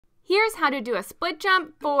Here's how to do a split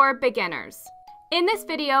jump for beginners. In this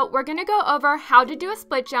video, we're going to go over how to do a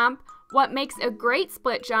split jump, what makes a great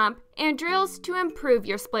split jump, and drills to improve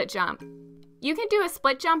your split jump. You can do a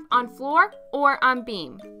split jump on floor or on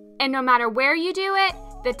beam. And no matter where you do it,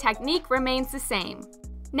 the technique remains the same.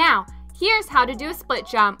 Now, here's how to do a split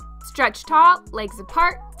jump. Stretch tall, legs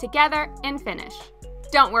apart, together, and finish.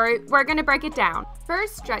 Don't worry, we're going to break it down.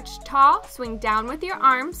 First, stretch tall, swing down with your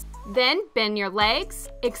arms. Then, bend your legs.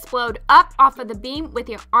 Explode up off of the beam with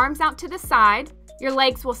your arms out to the side. Your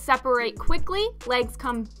legs will separate quickly. Legs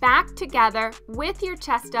come back together with your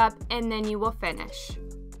chest up, and then you will finish.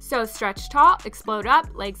 So stretch tall, explode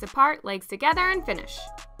up, legs apart, legs together, and finish.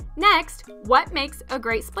 Next, what makes a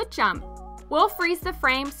great split jump? We'll freeze the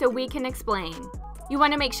frame so we can explain. You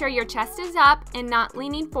want to make sure your chest is up and not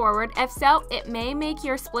leaning forward. If so, it may make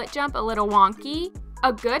your split jump a little wonky.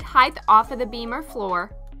 A good height off of the beam or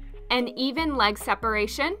floor. An even leg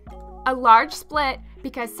separation. A large split,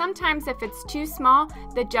 because sometimes if it's too small,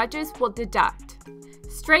 the judges will deduct.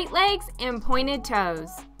 Straight legs and pointed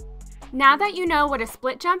toes. Now that you know what a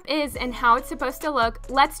split jump is and how it's supposed to look,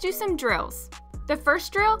 let's do some drills. The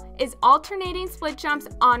first drill is alternating split jumps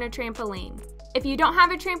on a trampoline. If you don't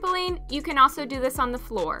have a trampoline, you can also do this on the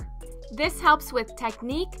floor. This helps with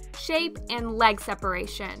technique, shape, and leg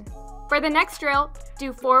separation. For the next drill,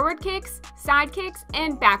 do forward kicks, side kicks,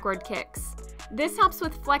 and backward kicks. This helps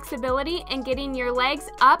with flexibility and getting your legs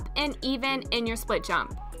up and even in your split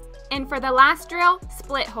jump. And for the last drill,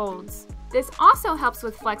 split holds. This also helps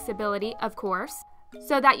with flexibility, of course,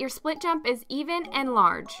 so that your split jump is even and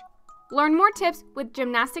large. Learn more tips with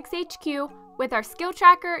Gymnastics HQ with our skill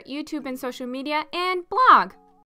tracker, YouTube and social media, and blog.